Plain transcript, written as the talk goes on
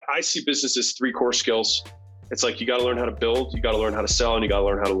I see business as 3 core skills. It's like, you got to learn how to build, you got to learn how to sell, and you got to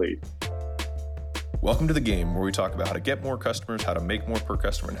learn how to lead. Welcome to The Game, where we talk about how to get more customers, how to make more per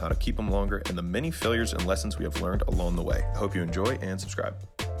customer, and how to keep them longer, and the many failures and lessons we have learned along the way. I hope you enjoy and subscribe.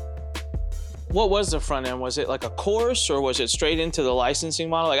 What was the front end? Was it like a course, or was it straight into the licensing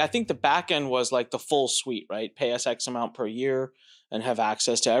model? Like, I think the back end was like the full suite, right? Pay us X amount per year and have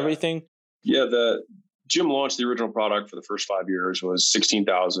access to everything. Yeah, the Jim launched the original product for the first 5 years was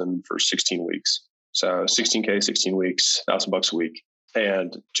 $16,000 for 16 weeks. So 16K, 16 weeks, $1,000 a week.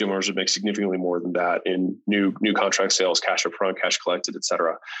 And Jim owners would make significantly more than that in new contract sales, cash up front, cash collected, et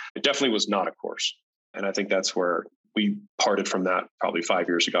cetera. It definitely was not a course. And I think that's where we parted from that probably 5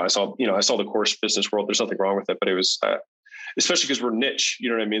 years ago. I saw the course business world. There's nothing wrong with it, but it was, especially because we're niche, you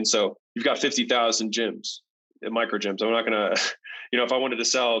know what I mean? So you've got 50,000 gyms, micro gyms. I'm not going to, if I wanted to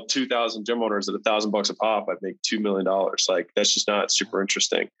sell 2,000 gym owners at $1,000 a pop, I'd make $2 million. Like, that's just not super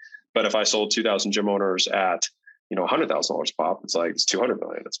interesting. But if I sold 2,000 gym owners at, $100,000 a pop, it's 200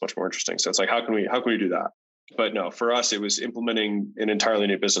 million. That's much more interesting. So it's like, how can we do that? But no, for us, it was implementing an entirely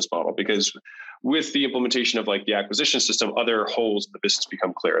new business model, because with the implementation of the acquisition system, other holes in the business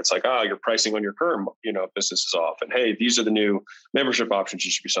become clear. It's like, your pricing on your current, business is off. And hey, these are the new membership options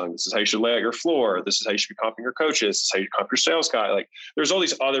you should be selling. This is how you should lay out your floor. This is how you should be comping your coaches. This is how you comp your sales guy. There's all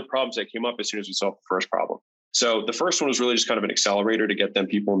these other problems that came up as soon as we solved the first problem. So the first one was really just kind of an accelerator to get them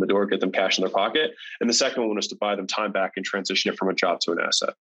people in the door, get them cash in their pocket. And the second one was to buy them time back and transition it from a job to an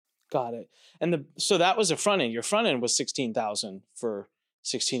asset. Got it. And so that was the front end. Your front end was 16,000 for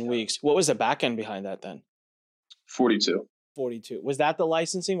 16 weeks. What was the back end behind that then? 42. Was that the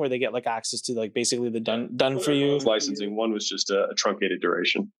licensing where they get access to basically the done for you? Licensing. One was just a truncated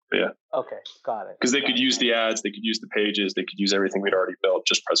duration. But yeah. Okay. Got it. Because they could use the ads, they could use the pages, they could use everything we'd already built,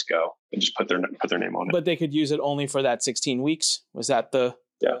 just press go and just put their name on it. But they could use it only for that 16 weeks? Was that the?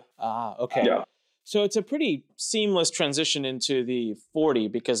 Yeah. Okay. Yeah. So it's a pretty seamless transition into the 40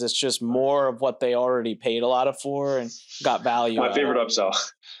 because it's just more of what they already paid a lot for and got value. My favorite upsell.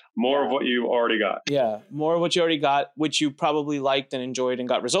 More of what you already got. Yeah, more of what you already got, which you probably liked and enjoyed and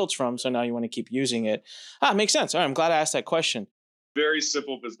got results from. So now you want to keep using it. Makes sense. All right, I'm glad I asked that question. Very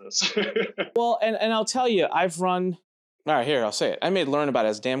simple business. Well, and I'll tell you, I've run... All right, here, I'll say it. I made Learn About it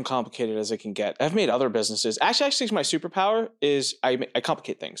as damn complicated as it can get. I've made other businesses. Actually, my superpower is I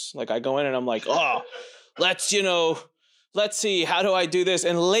complicate things. I go in and I'm like, let's see, how do I do this?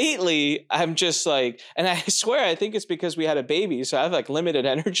 And lately, I'm just and I swear, I think it's because we had a baby. So I have limited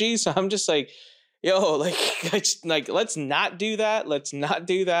energy. So I'm just let's not do that. Let's not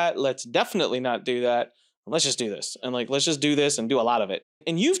do that. Let's definitely not do that. Let's just do this. And let's just do this and do a lot of it.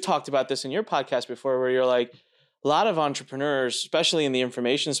 And you've talked about this in your podcast before where you're a lot of entrepreneurs, especially in the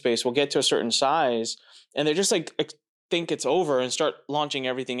information space, will get to a certain size and they're just think it's over and start launching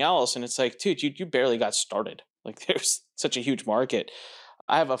everything else. And it's dude, you barely got started. There's such a huge market.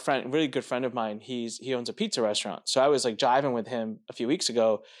 I have a really good friend of mine. He owns a pizza restaurant. So I was jiving with him a few weeks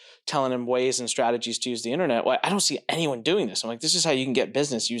ago, telling him ways and strategies to use the internet. Well, I don't see anyone doing this. I'm this is how you can get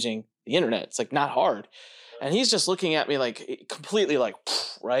business using the internet. It's not hard. And he's just looking at me completely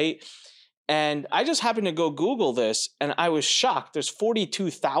right? And I just happened to go Google this and I was shocked. There's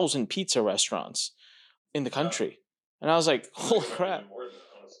 42,000 pizza restaurants in the country. And I was holy crap.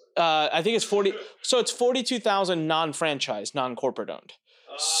 I think it's 40. So it's 42,000 non-franchise, non-corporate owned.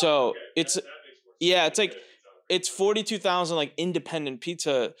 So it's 42,000 independent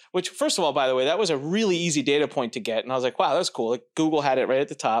pizza, which first of all, by the way, that was a really easy data point to get. And I was wow, that's cool. Google had it right at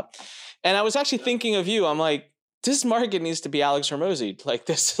the top. And I was actually thinking of you. I'm this market needs to be Alex Hormozi.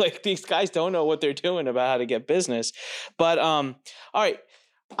 These guys don't know what they're doing about how to get business. But all right,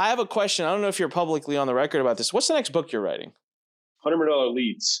 I have a question. I don't know if you're publicly on the record about this. What's the next book you're writing? $100 million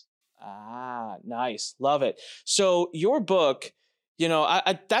leads. Nice. Love it. So your book,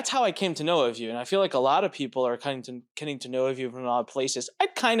 that's how I came to know of you. And I feel a lot of people are getting to know of you from a lot of places.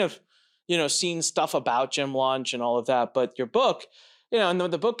 I'd kind of, seen stuff about Gym Launch and all of that. But your book, and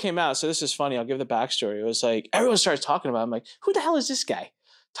when the book came out, so this is funny, I'll give the backstory. It was everyone starts talking about it. I'm who the hell is this guy?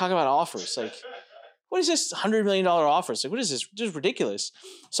 Talking about offers. What is this $100 million offers? What is this? This is ridiculous.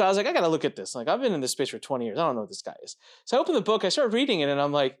 So I was I got to look at this. I've been in this space for 20 years. I don't know what this guy is. So I opened the book, I started reading it, and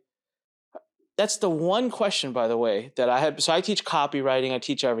I'm that's the one question, by the way, that I had. So I teach copywriting, I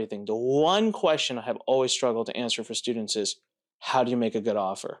teach everything. The one question I have always struggled to answer for students is, how do you make a good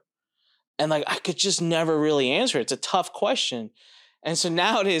offer? And I could just never really answer it. It's a tough question. And so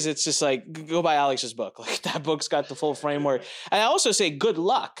nowadays it's just go buy Alex's book. That book's got the full framework. And I also say good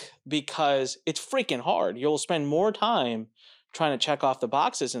luck because it's freaking hard. You'll spend more time trying to check off the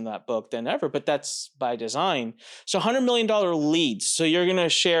boxes in that book than ever, but that's by design. So $100 million leads. So you're going to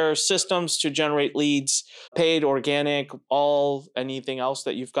share systems to generate leads, paid, organic, anything else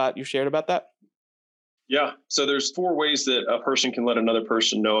that you've shared about that? Yeah. So there's 4 ways that a person can let another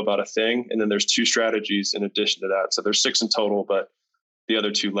person know about a thing. And then there's 2 strategies in addition to that. So there's 6 in total, but the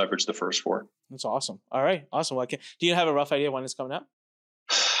other 2 leverage the first 4. That's awesome. All right. Awesome. Well, do you have a rough idea when it's coming out?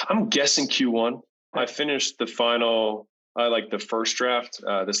 I'm guessing Q1. I finished the first draft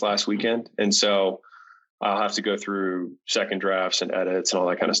this last weekend. And so I'll have to go through second drafts and edits and all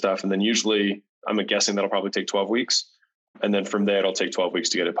that kind of stuff. And then usually I'm guessing that'll probably take 12 weeks. And then from there, it'll take 12 weeks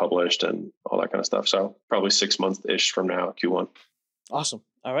to get it published and all that kind of stuff. So probably 6 months-ish from now, Q1. Awesome.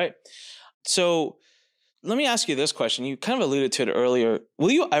 All right. So let me ask you this question. You kind of alluded to it earlier.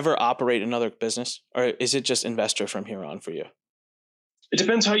 Will you ever operate another business, or is it just investor from here on for you? It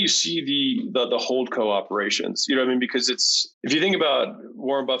depends how you see the holdco operations. You know what I mean? Because if you think about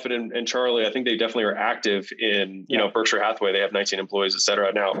Warren Buffett and Charlie, I think they definitely are active in, Berkshire Hathaway. They have 19 employees, et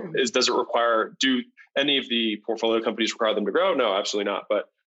cetera. Now, do any of the portfolio companies require them to grow? No, absolutely not. But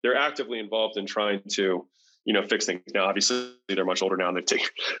they're actively involved in trying to, fix things. Now, obviously, they're much older now, and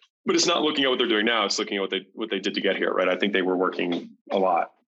but it's not looking at what they're doing now. It's looking at what they did to get here, right? I think they were working a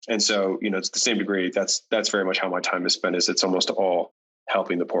lot, and so it's the same degree. That's very much how my time is spent. It's almost all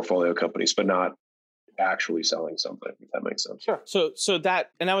helping the portfolio companies, but not actually selling something, if that makes sense. Sure. So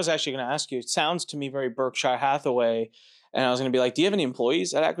that, and I was actually going to ask you, it sounds to me very Berkshire Hathaway. And I was going to be like, do you have any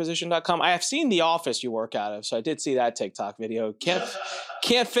employees at acquisition.com? I have seen the office you work out of. So I did see that TikTok video.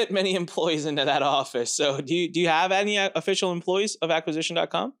 Can't fit many employees into that office. So do you have any official employees of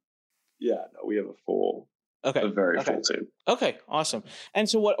acquisition.com? Yeah, no, we have a very full team. Okay, awesome. And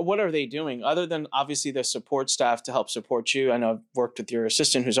so what are they doing other than obviously the support staff to help support you? I know I've worked with your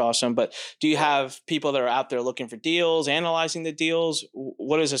assistant who's awesome, but do you have people that are out there looking for deals, analyzing the deals?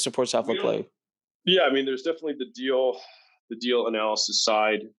 What does the support staff look like? Yeah, there's definitely the deal analysis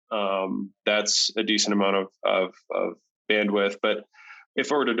side. That's a decent amount of bandwidth. But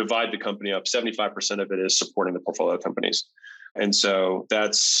if I were to divide the company up, 75% of it is supporting the portfolio companies. And so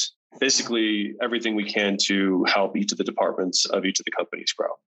that's basically everything we can to help each of the departments of each of the companies grow.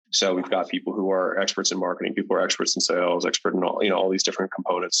 So we've got people who are experts in marketing, people who are experts in sales, expert in all these different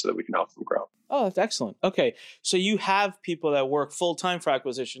components so that we can help them grow. Oh, that's excellent. Okay. So you have people that work full-time for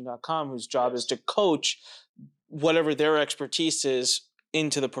acquisition.com whose job is to coach whatever their expertise is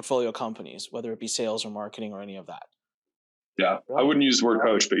into the portfolio companies, whether it be sales or marketing or any of that. Yeah. I wouldn't use the word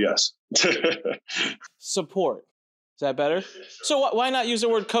coach, but yes. Support. Is that better? So why not use the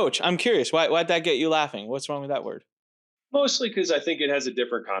word coach? I'm curious. Why'd that get you laughing? What's wrong with that word? Mostly because I think it has a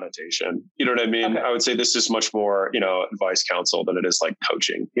different connotation. You know what I mean? Okay. I would say this is much more, advice counsel than it is like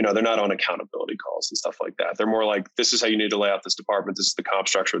coaching. They're not on accountability calls and stuff like that. They're more like, this is how you need to lay out this department. This is the comp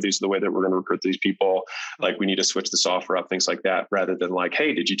structure. These are the way that we're going to recruit these people. Like we need to switch the software up, things like that, rather than like,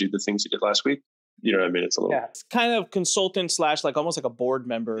 hey, did you do the things you did last week? You know what I mean? It's a little, it's kind of consultant / like almost like a board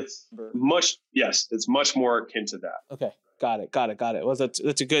member. It's much more akin to that. Okay. Got it. Well, that's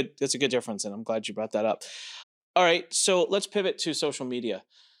a good difference. And I'm glad you brought that up. All right. So let's pivot to social media.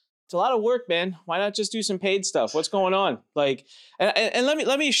 It's a lot of work, man. Why not just do some paid stuff? What's going on? And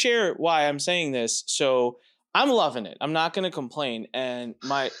let me share why I'm saying this. So I'm loving it. I'm not going to complain. And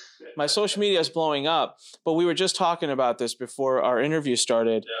my social media is blowing up, but we were just talking about this before our interview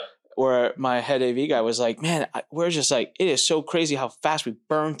started. Yeah. Where my head AV guy was like, man, we're just like, it is so crazy how fast we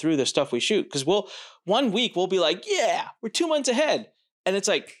burn through the stuff we shoot. Because 1 week we'll be like, yeah, we're 2 months ahead. And it's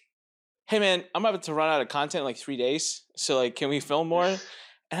like, hey man, I'm about to run out of content in like 3 days. So like, can we film more? And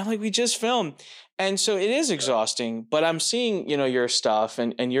I'm like, we just filmed. And so it is exhausting, but I'm seeing, your stuff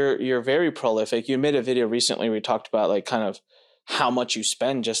and you're very prolific. You made a video recently where you talked about like kind of how much you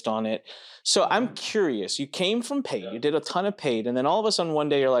spend just on it. So I'm curious, you came from paid, you did a ton of paid, and then all of a sudden one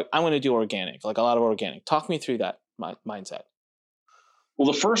day you're like, I'm going to do organic, like a lot of organic. Talk me through that mindset.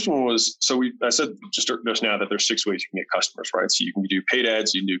 Well, the first one was, I said just now that there's 6 ways you can get customers, right? So you can do paid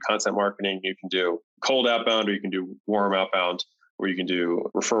ads, you can do content marketing, you can do cold outbound, or you can do warm outbound, or you can do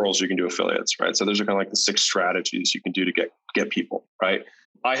referrals, you can do affiliates, right? So those are kind of like the 6 strategies you can do to get people, right?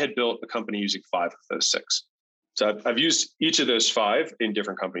 I had built a company using 5 of those 6. So I've used each of those 5 in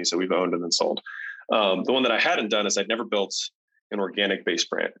different companies that we've owned and then sold. The one that I hadn't done is I'd never built an organic based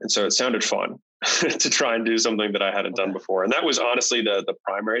brand. And so it sounded fun to try and do something that I hadn't done before. And that was honestly the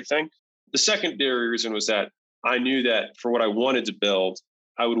primary thing. The secondary reason was that I knew that for what I wanted to build,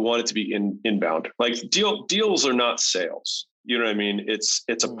 I would want it to be inbound. Like deals are not sales. You know what I mean? It's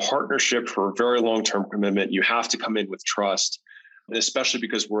a partnership for a very long-term commitment. You have to come in with trust, and especially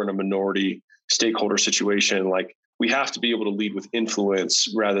because we're in a minority stakeholder situation. Like we have to be able to lead with influence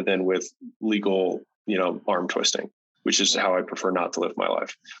rather than with legal, arm twisting, which is how I prefer not to live my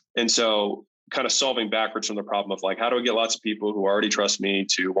life. And so kind of solving backwards from the problem of like, how do I get lots of people who already trust me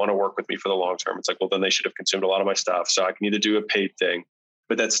to want to work with me for the long term? It's like, well, then they should have consumed a lot of my stuff. So I can either do a paid thing,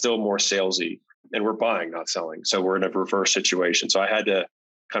 but that's still more salesy, and we're buying, not selling. So we're in a reverse situation. So I had to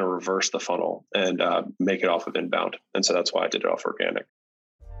kind of reverse the funnel and make it off of inbound. And so that's why I did it off organic.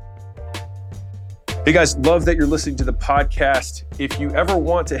 Hey guys, love that you're listening to the podcast. If you ever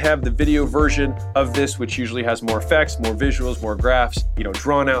want to have the video version of this, which usually has more effects, more visuals, more graphs,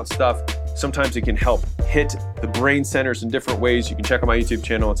 drawn out stuff, sometimes it can help hit the brain centers in different ways. You can check out my YouTube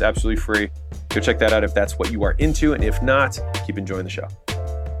channel. It's absolutely free. Go check that out if that's what you are into. And if not, keep enjoying the show.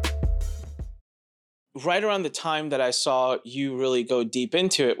 Right around the time that I saw you really go deep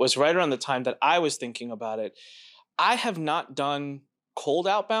into it was right around the time that I was thinking about it. I have not done cold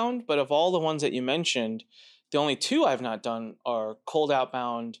outbound, but of all the ones that you mentioned, the only two I've not done are cold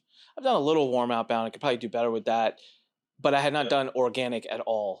outbound. I've done a little warm outbound. I could probably do better with that, but I had not done organic at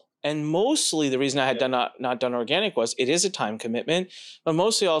all. And mostly the reason I had not done organic was it is a time commitment, but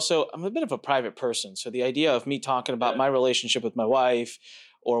mostly also I'm a bit of a private person. So the idea of me talking about my relationship with my wife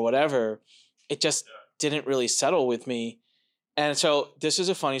or whatever, it just didn't really settle with me. And so this is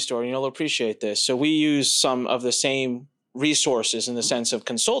a funny story. You'll appreciate this. So we use some of the same resources in the sense of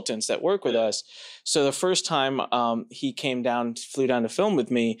consultants that work with us. So the first time he flew down to film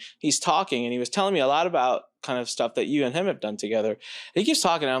with me, he's talking and he was telling me a lot about kind of stuff that you and him have done together. And he keeps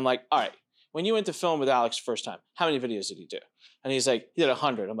talking and I'm like, all right, when you went to film with Alex the first time, how many videos did he do? And he's like, he did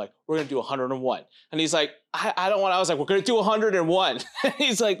 100. I'm like, we're going to do 101. And he's like, I was like, we're going to do 101. And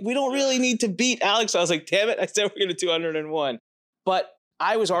he's like, we don't really need to beat Alex. I was like, damn it. I said, we're going to do 101. But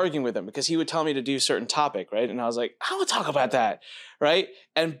I was arguing with him because he would tell me to do a certain topic, right? And I was like, I don't talk about that, right?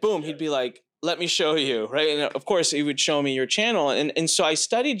 And boom, he'd be like, let me show you, right? And of course, he would show me your channel. And so I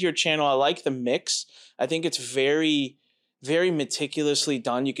studied your channel. I like the mix. I think it's very, very meticulously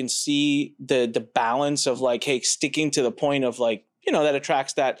done. You can see the balance of like, hey, sticking to the point of like, that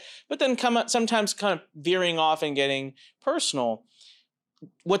attracts that, but then sometimes kind of veering off and getting personal.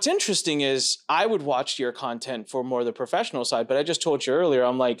 What's interesting is I would watch your content for more of the professional side, but I just told you earlier,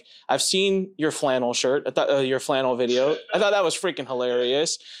 I'm like, I've seen your flannel shirt, your flannel video. I thought that was freaking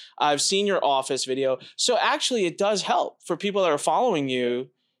hilarious. I've seen your office video. So actually it does help for people that are following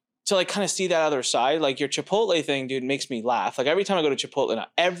you to like kind of see that other side. Like your Chipotle thing, dude, makes me laugh. Like every time I go to Chipotle now,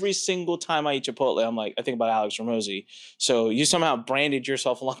 every single time I eat Chipotle, I'm like, I think about Alex Ramosi. So you somehow branded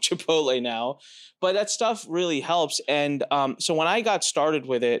yourself along Chipotle now. But that stuff really helps. And so when I got started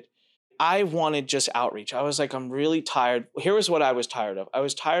with it, I wanted just outreach. I was like, I'm really tired. Here was what I was tired of. I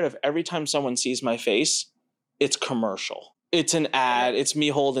was tired of every time someone sees my face, it's commercial. It's an ad. It's me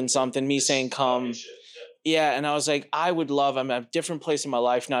holding something, me saying come. Yeah. And I was like, I'm at a different place in my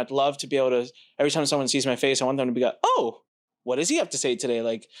life now. I'd love to be able to, every time someone sees my face, I want them to be like, oh, what does he have to say today?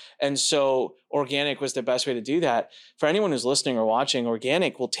 Like, and so organic was the best way to do that. For anyone who's listening or watching,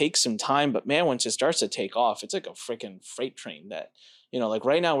 organic will take some time, but man, once it starts to take off, it's like a freaking freight train that, like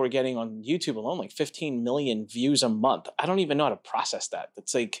right now we're getting on YouTube alone, like 15 million views a month. I don't even know how to process that.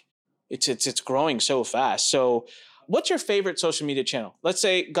 It's like, it's growing so fast. So what's your favorite social media channel? Let's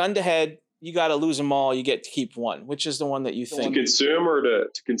say gun to head, you got to lose them all. You get to keep one. Which is the one that you think? To consume or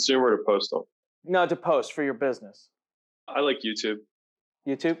to post them? No, to post for your business. I like YouTube.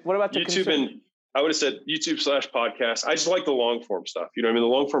 YouTube? What about YouTube? And I would have said YouTube /podcast. I just like the long form stuff. The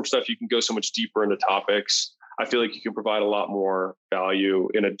long form stuff, you can go so much deeper into topics. I feel like you can provide a lot more value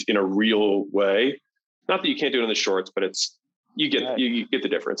in a real way. Not that you can't do it in the shorts, but you get the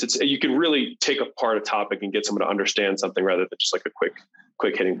difference. You can really take apart a topic and get someone to understand something rather than just like a quick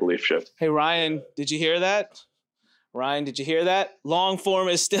hitting belief shift. Hey, Ryan, did you hear that? Long form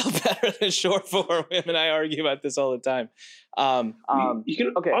is still better than short form. Him and I argue about this all the time. You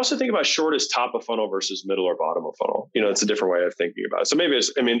can also think about short as top of funnel versus middle or bottom of funnel. It's a different way of thinking about it. So maybe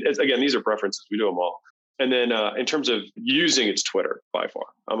again, these are preferences. We do them all. And then in terms of using, it's Twitter by far.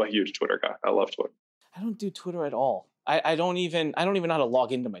 I'm a huge Twitter guy. I love Twitter. I don't do Twitter at all. I don't even know how to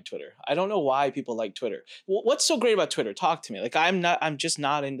log into my Twitter. I don't know why people like Twitter. What's so great about Twitter? Talk to me. Like I'm just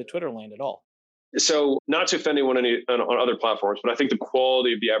not into Twitter land at all. So not to offend anyone on other platforms, but I think the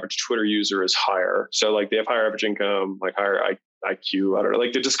quality of the average Twitter user is higher. So like they have higher average income, like higher IQ. I don't know.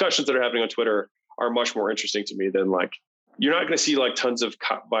 Like the discussions that are happening on Twitter are much more interesting to me than like, you're not going to see like tons of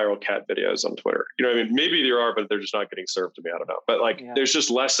viral cat videos on Twitter. Maybe there are, but they're just not getting served to me. I don't know. But like, there's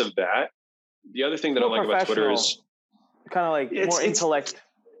just less of that. The other thing that I like about Twitter is kind of like more intellect.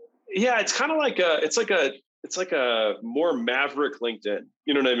 It's kind of like it's like a more maverick LinkedIn.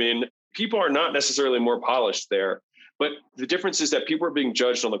 You know what I mean? People are not necessarily more polished there. But the difference is that people are being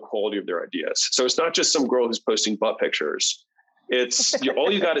judged on the quality of their ideas. So it's not just some girl who's posting butt pictures. It's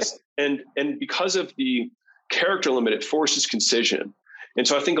all you got is, and because of the character limit, it forces concision. And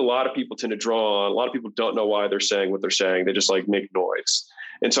so I think a lot of people tend to draw on, a lot of people don't know why they're saying what they're saying. They just like make noise.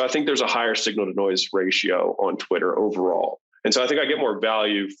 And so I think there's a higher signal to noise ratio on Twitter overall. And so I think I get more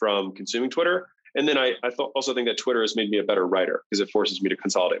value from consuming Twitter. And then I also think that Twitter has made me a better writer because it forces me to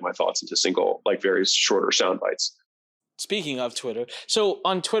consolidate my thoughts into single, like very shorter sound bites. Speaking of Twitter, so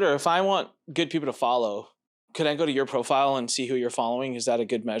on Twitter, if I want good people to follow, could I go to your profile and see who you're following? Is that a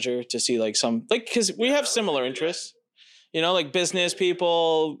good measure to see like some, like, because we have similar interests, you know, like business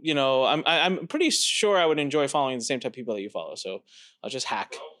people, you know, I'm pretty sure I would enjoy following the same type of people that you follow. So I'll just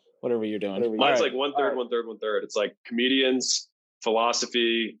hack whatever you're doing. Mine's like one third. It's like comedians,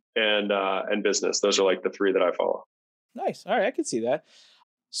 philosophy, and business. Those are like the three that I follow. Nice. All right. I can see that.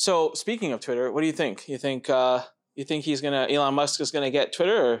 So speaking of Twitter, what do you think? You think Elon Musk is gonna get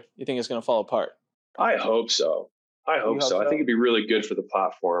Twitter, or you think it's gonna fall apart? I hope so. I think it'd be really good for the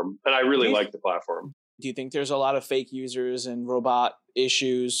platform. And I really like the platform. Do you think there's a lot of fake users and robot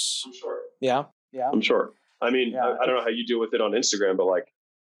issues? I'm sure. Yeah. I'm sure. I mean, I don't know how you deal with it on Instagram, but like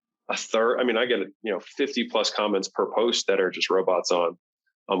a third, I mean, I get, 50 plus comments per post that are just robots on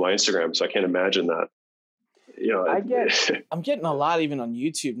my Instagram. So I can't imagine that. I'm getting a lot even on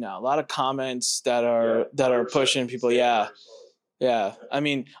YouTube now. A lot of comments that are pushing people. Yeah. I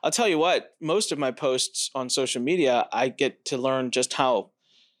mean, I'll tell you what, most of my posts on social media, I get to learn just how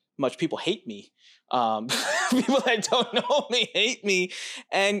much people hate me. People that don't know me hate me.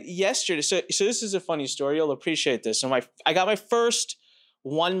 And yesterday, so this is a funny story. You'll appreciate this. So I got my first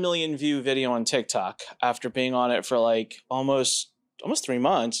 1 million view video on TikTok after being on it for like almost 3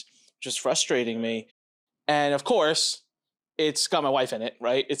 months, which is frustrating me. And of course, it's got my wife in it,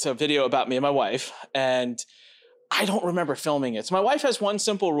 right? It's a video about me and my wife. And I don't remember filming it. So my wife has one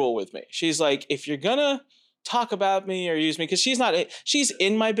simple rule with me. She's like, if you're gonna talk about me or use me, because she's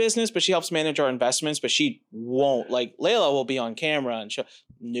in my business, but she helps manage our investments, but she won't, like Layla will be on camera and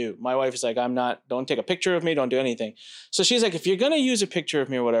my wife is like, don't take a picture of me, don't do anything. So she's like, if you're gonna use a picture of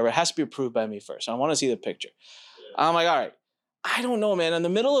me or whatever, it has to be approved by me first. I want to see the picture. I'm like, all right. I don't know, man. In the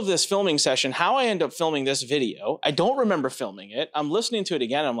middle of this filming session, how I end up filming this video, I don't remember filming it. I'm listening to it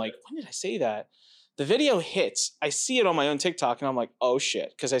again. I'm like, when did I say that? The video hits. I see it on my own TikTok, and I'm like, oh,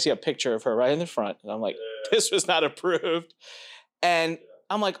 shit, because I see a picture of her right in the front. And I'm like, this was not approved. And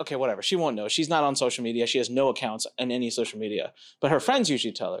I'm like, okay, whatever. She won't know. She's not on social media. She has no accounts on any social media. But her friends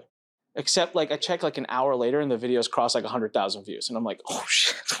usually tell her. Except, like, I check like an hour later, and the video's crossed like 100,000 views. And I'm like, oh,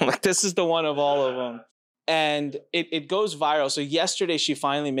 shit. I'm like, this is the one of all of them. And it goes viral. So yesterday she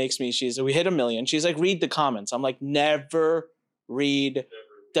finally makes me, we hit 1 million. She's like, read the comments. I'm like, never read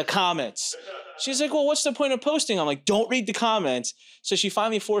the comments. She's like, well, what's the point of posting? I'm like, don't read the comments. So she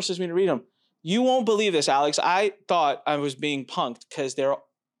finally forces me to read them. You won't believe this, Alex. I thought I was being punked because they're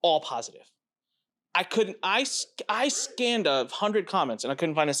all positive. I scanned 100 comments and I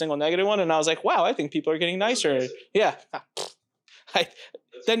couldn't find a single negative one. And I was like, wow, I think people are getting nicer. Yeah.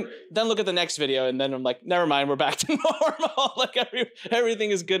 Then look at the next video, and then I'm like, never mind, we're back to normal. Like everything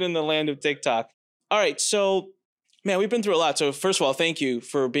is good in the land of TikTok. All right, so man, we've been through a lot. So first of all, thank you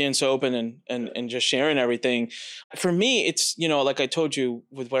for being so open and just sharing everything. For me, it's, like I told you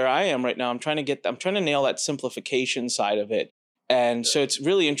with where I am right now, I'm trying to nail that simplification side of it. And so it's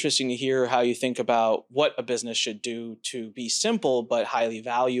really interesting to hear how you think about what a business should do to be simple but highly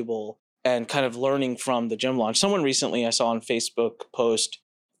valuable, and kind of learning from the gym launch. Someone recently I saw on Facebook post,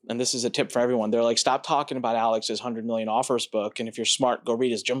 and this is a tip for everyone. They're like, stop talking about Alex's 100 million offers book. And if you're smart, go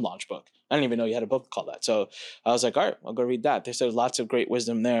read his gym launch book. I didn't even know you had a book called that. So I was like, all right, I'll go read that. They said lots of great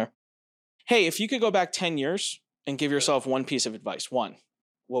wisdom there. Hey, if you could go back 10 years and give yourself one piece of advice, what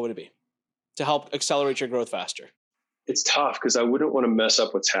would it be to help accelerate your growth faster? It's tough because I wouldn't want to mess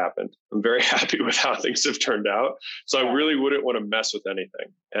up what's happened. I'm very happy with how things have turned out. So I really wouldn't want to mess with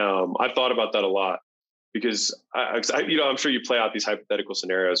anything. I've thought about that a lot because I'm sure you play out these hypothetical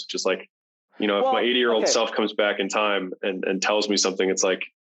scenarios, which is like, if my 80-year-old self comes back in time and tells me something, it's like,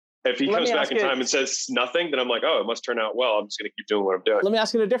 if he comes back in time and says nothing, then I'm like, oh, it must turn out well. I'm just going to keep doing what I'm doing. Let me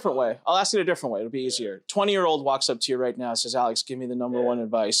ask it a different way. I'll ask it a different way. It'll be easier. 20-year-old walks up to you right now and says, Alex, give me the number one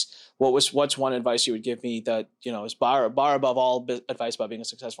advice. What's one advice you would give me that, is bar above all advice about being a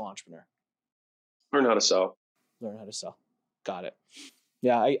successful entrepreneur? Learn how to sell. Learn how to sell. Got it.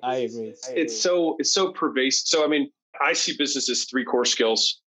 Yeah, I agree. It's so pervasive. So, I mean, I see business as 3 core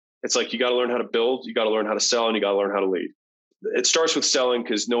skills. It's like, you got to learn how to build, you got to learn how to sell, and you got to learn how to lead. It starts with selling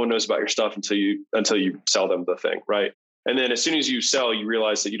because no one knows about your stuff until you sell them the thing, right? And then as soon as you sell, you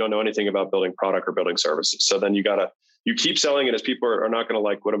realize that you don't know anything about building product or building services. So then you got to you keep selling it as people are not going to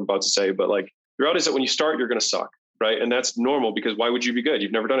like what I'm about to say, but like the reality is that when you start, you're going to suck, right? And that's normal because why would you be good?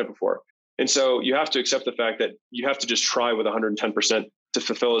 You've never done it before. And so you have to accept the fact that you have to just try with 110% to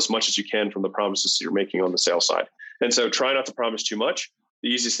fulfill as much as you can from the promises you're making on the sales side. And so try not to promise too much. The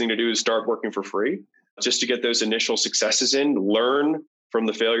easiest thing to do is start working for free just to get those initial successes in, learn from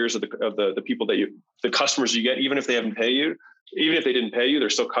the failures of the people the customers you get, even if they haven't paid you, even if they didn't pay you, they're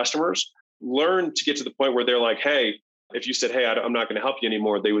still customers. Learn to get to the point where they're like, hey, if you said, hey, I'm not going to help you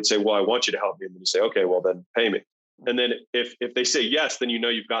anymore, they would say, well, I want you to help me. And then you say, okay, well then pay me. And then if they say yes, then you know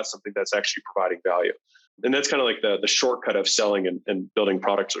you've got something that's actually providing value. And that's kind of like the shortcut of selling and building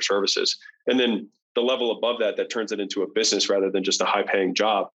products or services. And then the level above that turns it into a business rather than just a high paying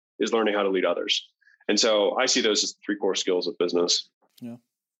job is learning how to lead others. And so I see those as 3 core skills of business. Yeah.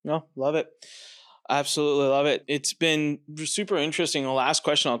 No, love it. Absolutely love it. It's been super interesting. The last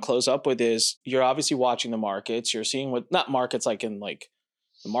question I'll close up with is you're obviously watching the markets. You're seeing not markets like in like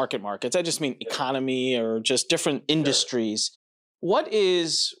the markets. I just mean economy or just different industries. What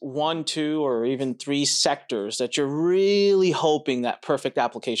is 1, 2, or even 3 sectors that you're really hoping that perfect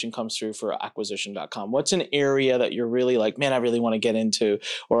application comes through for acquisition.com? What's an area that you're really like, man, I really want to get into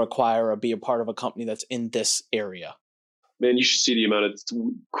or acquire or be a part of a company that's in this area? Man, you should see the amount of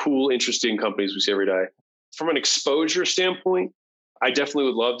cool, interesting companies we see every day. From an exposure standpoint, I definitely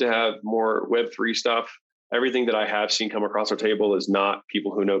would love to have more Web3 stuff. Everything that I have seen come across our table is not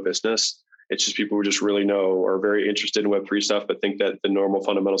people who know business. It's just people who just really know or are very interested in Web3 stuff, but think that the normal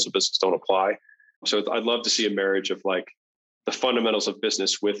fundamentals of business don't apply. So I'd love to see a marriage of like the fundamentals of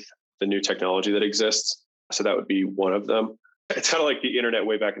business with the new technology that exists. So that would be one of them. It's kind of like the internet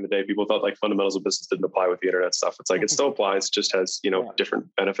way back in the day. People thought like fundamentals of business didn't apply with the internet stuff. It's like it still applies, it just has, different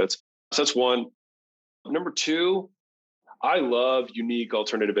benefits. So that's one. Number 2, I love unique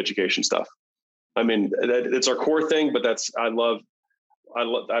alternative education stuff. I mean, it's our core thing, but I love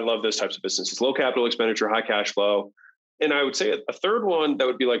those types of businesses. Low capital expenditure, high cash flow. And I would say a third one that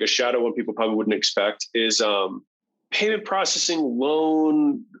would be like a shadow one people probably wouldn't expect is payment processing,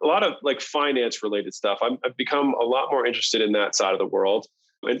 loan, a lot of like finance related stuff. I've become a lot more interested in that side of the world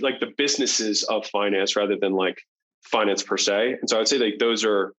and like the businesses of finance rather than like finance per se. And so I would say like those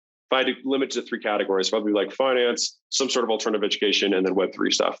are, if I had to limit to 3 categories, probably like finance, some sort of alternative education, and then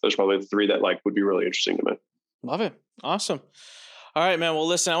Web3 stuff. Those are probably the 3 that like would be really interesting to me. Love it. Awesome. All right, man. Well,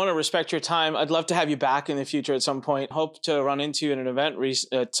 listen, I want to respect your time. I'd love to have you back in the future at some point. Hope to run into you at an event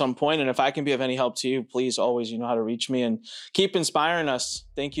at some point. And if I can be of any help to you, please always, you know how to reach me and keep inspiring us.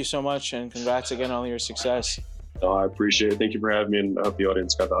 Thank you so much. And congrats again on your success. I appreciate it. Thank you for having me. And I hope the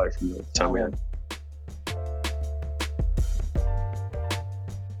audience got value from the time we had.